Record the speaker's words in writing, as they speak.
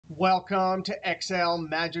Welcome to Excel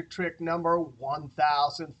magic trick number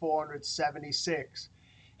 1476.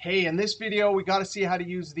 Hey, in this video, we got to see how to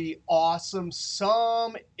use the awesome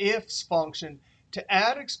SUMIFS function to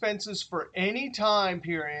add expenses for any time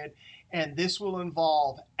period, and this will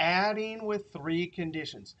involve adding with three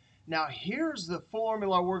conditions. Now, here's the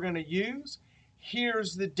formula we're going to use.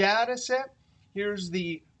 Here's the data set. Here's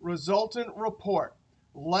the resultant report.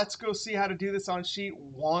 Let's go see how to do this on sheet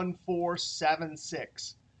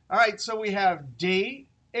 1476. All right, so we have date,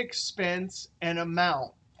 expense, and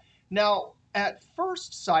amount. Now, at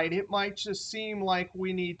first sight, it might just seem like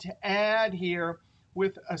we need to add here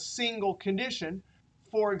with a single condition.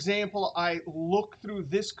 For example, I look through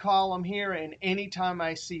this column here, and anytime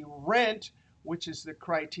I see rent, which is the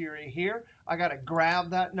criteria here, I got to grab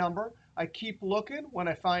that number. I keep looking. When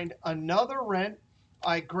I find another rent,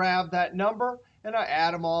 I grab that number, and I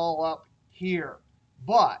add them all up here.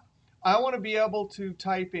 But I want to be able to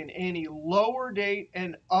type in any lower date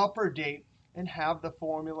and upper date and have the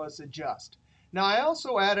formulas adjust. Now, I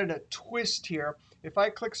also added a twist here. If I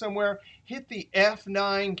click somewhere, hit the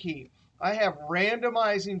F9 key, I have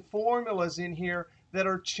randomizing formulas in here that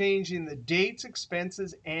are changing the dates,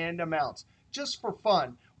 expenses, and amounts. Just for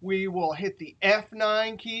fun, we will hit the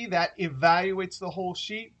F9 key. That evaluates the whole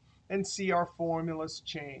sheet and see our formulas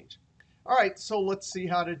change. All right, so let's see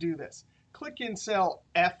how to do this. Click in cell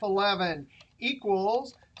F11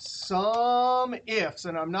 equals SUMIFS.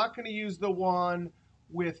 And I'm not going to use the one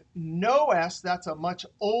with no S. That's a much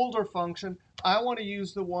older function. I want to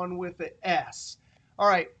use the one with the S. All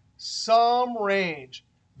right, sum range.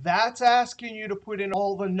 That's asking you to put in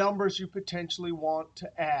all the numbers you potentially want to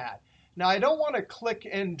add. Now, I don't want to click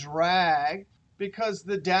and drag because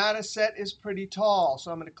the data set is pretty tall. So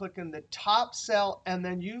I'm going to click in the top cell and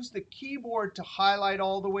then use the keyboard to highlight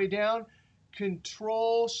all the way down.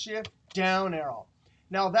 Control-Shift-Down arrow.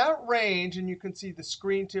 Now, that range, and you can see the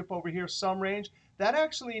screen tip over here, sum range, that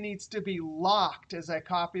actually needs to be locked as I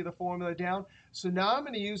copy the formula down. So now I'm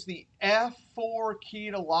going to use the F4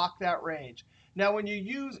 key to lock that range. Now, when you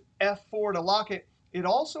use F4 to lock it, it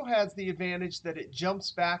also has the advantage that it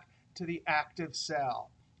jumps back to the active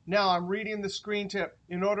cell. Now, I'm reading the screen tip.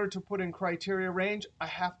 In order to put in criteria range, I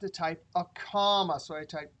have to type a comma. So I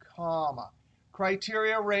type comma.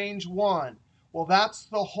 Criteria range 1. Well, that's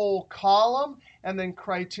the whole column. And then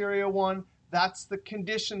criteria 1, that's the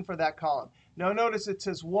condition for that column. Now, notice it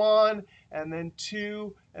says 1, and then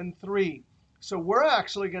 2, and 3. So we're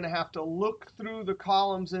actually going to have to look through the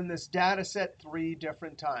columns in this data set 3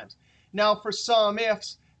 different times. Now, for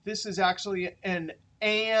SUMIFS, this is actually an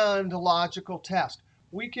AND logical test.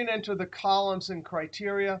 We can enter the columns and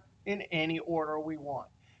criteria in any order we want.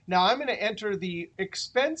 Now, I'm going to enter the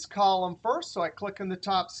expense column first. So I click in the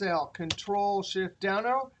top cell, Control-Shift-Down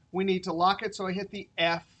arrow. We need to lock it, so I hit the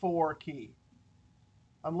F4 key.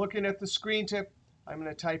 I'm looking at the screen tip. I'm going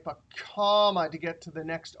to type a comma to get to the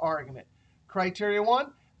next argument. Criteria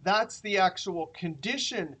 1, that's the actual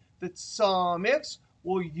condition that SUMIFS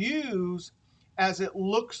will use as it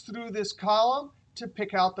looks through this column to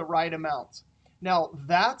pick out the right amounts. Now,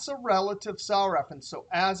 that's a relative cell reference. So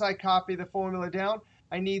as I copy the formula down,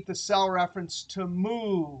 I need the cell reference to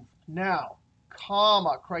move. Now,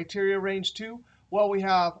 comma, criteria range 2. Well, we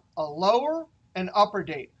have a lower and upper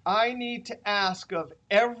date. I need to ask of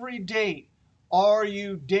every date, are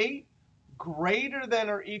you date greater than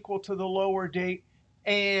or equal to the lower date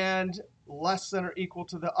and less than or equal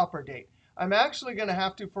to the upper date? I'm actually going to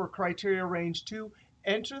have to, for criteria range 2,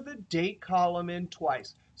 enter the date column in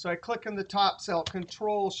twice. So I click in the top cell,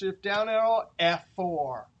 Control-Shift-Down arrow,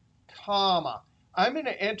 F4, comma. I'm going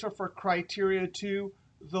to enter for criteria 2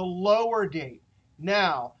 the lower date.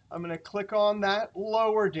 Now, I'm going to click on that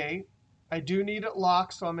lower date. I do need it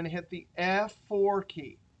locked, so I'm going to hit the F4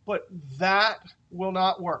 key. But that will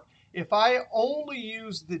not work. If I only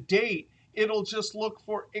use the date, it'll just look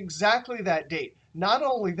for exactly that date. Not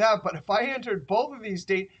only that, but if I entered both of these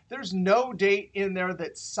dates, there's no date in there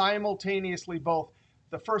that's simultaneously both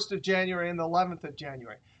the 1st of January and the 11th of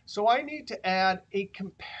January. So I need to add a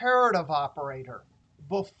comparative operator.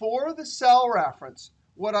 Before the cell reference,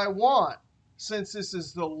 what I want, since this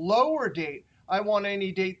is the lower date, I want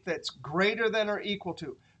any date that's greater than or equal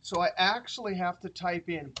to. So I actually have to type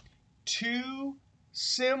in 2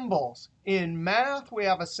 symbols. In math, we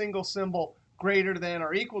have a single symbol greater than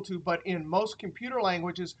or equal to, but in most computer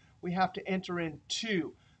languages, we have to enter in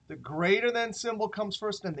 2. The greater than symbol comes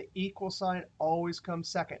first, and the equal sign always comes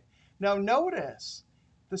second. Now notice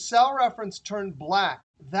the cell reference turned black.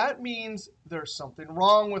 That means there's something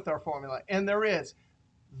wrong with our formula, and there is.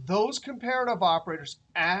 Those comparative operators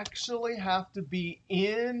actually have to be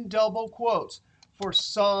in double quotes. for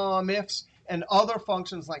SUMIFS and other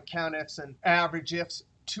functions like COUNTIFs and AVERAGEIFs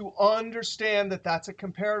to understand that that's a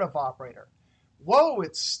comparative operator. Whoa,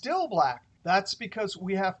 it's still black. That's because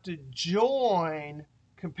we have to join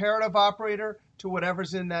comparative operator to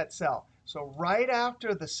whatever's in that cell. So right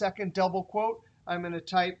after the second double quote, I'm going to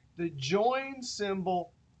type the join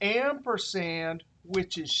symbol ampersand,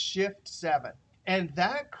 which is Shift 7. And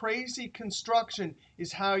that crazy construction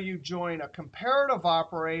is how you join a comparative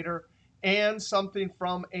operator and something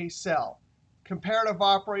from a cell. Comparative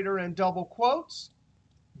operator in double quotes,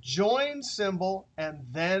 join symbol, and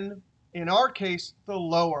then, in our case, the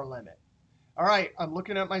lower limit. All right, I'm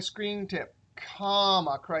looking at my screen tip,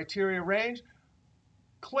 comma, criteria range.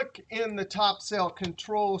 Click in the top cell,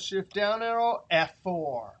 Control-Shift down arrow,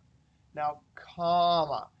 F4. Now,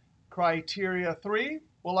 comma, criteria 3.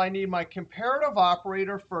 Well, I need my comparative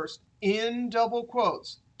operator first in double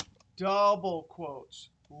quotes,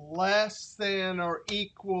 less than or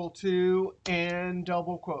equal to, and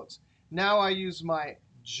double quotes. Now I use my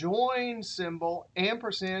join symbol,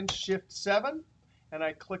 ampersand, Shift 7, and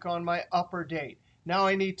I click on my upper date. Now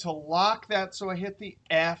I need to lock that, so I hit the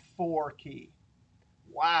F4 key.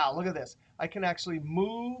 Wow, look at this. I can actually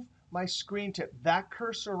move my screen tip. That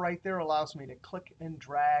cursor right there allows me to click and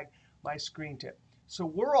drag my screen tip. So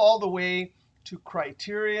we're all the way to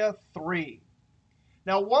criteria 3.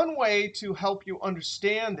 Now, one way to help you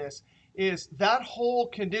understand this is that whole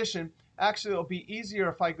condition. Actually, it'll be easier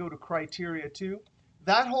if I go to criteria 2.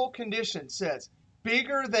 That whole condition says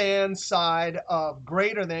bigger than side of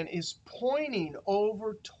greater than is pointing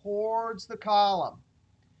over towards the column.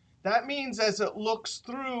 That means as it looks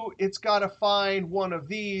through, it's got to find one of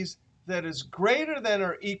these that is greater than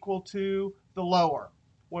or equal to the lower.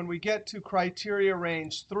 When we get to criteria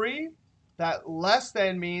range 3, that less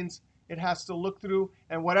than means it has to look through,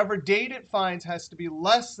 and whatever date it finds has to be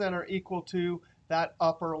less than or equal to that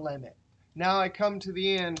upper limit. Now I come to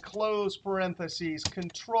the end, close parentheses,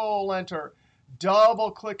 Control-Enter,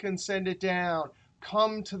 double-click and send it down.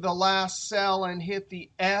 Come to the last cell and hit the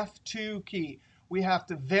F2 key. We have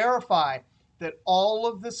to verify that all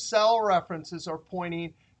of the cell references are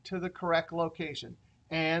pointing to the correct location.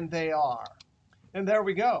 And they are. And there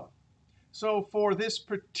we go. So for this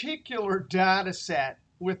particular data set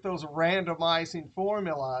with those randomizing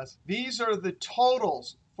formulas, these are the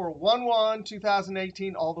totals for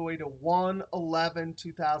 1/1/2018 all the way to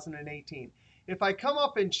 1/11/2018. If I come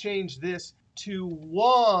up and change this to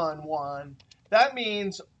 1/1, that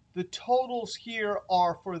means the totals here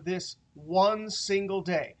are for this one single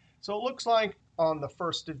day. So it looks like on the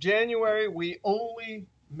 1st of January, we only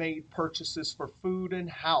made purchases for food and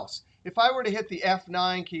house. If I were to hit the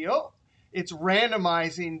F9 key, oh, it's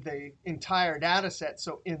randomizing the entire data set.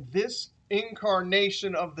 So in this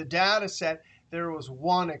incarnation of the data set, there was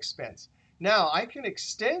one expense. Now, I can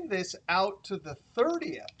extend this out to the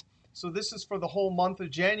 30th. So this is for the whole month of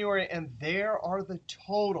January, and there are the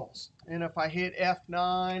totals. And if I hit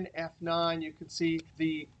F9, you can see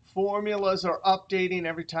the formulas are updating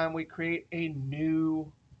every time we create a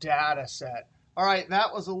new data set. All right,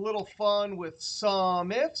 that was a little fun with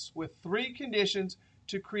SUMIFS with 3 conditions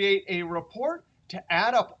to create a report to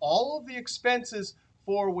add up all of the expenses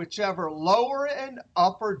for whichever lower and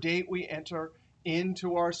upper date we enter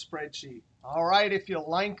into our spreadsheet. All right, if you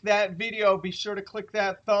like that video, be sure to click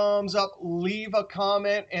that thumbs up, leave a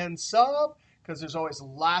comment, and sub, because there's always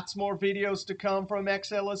lots more videos to come from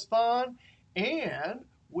Excel is Fun. And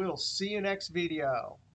we'll see you next video.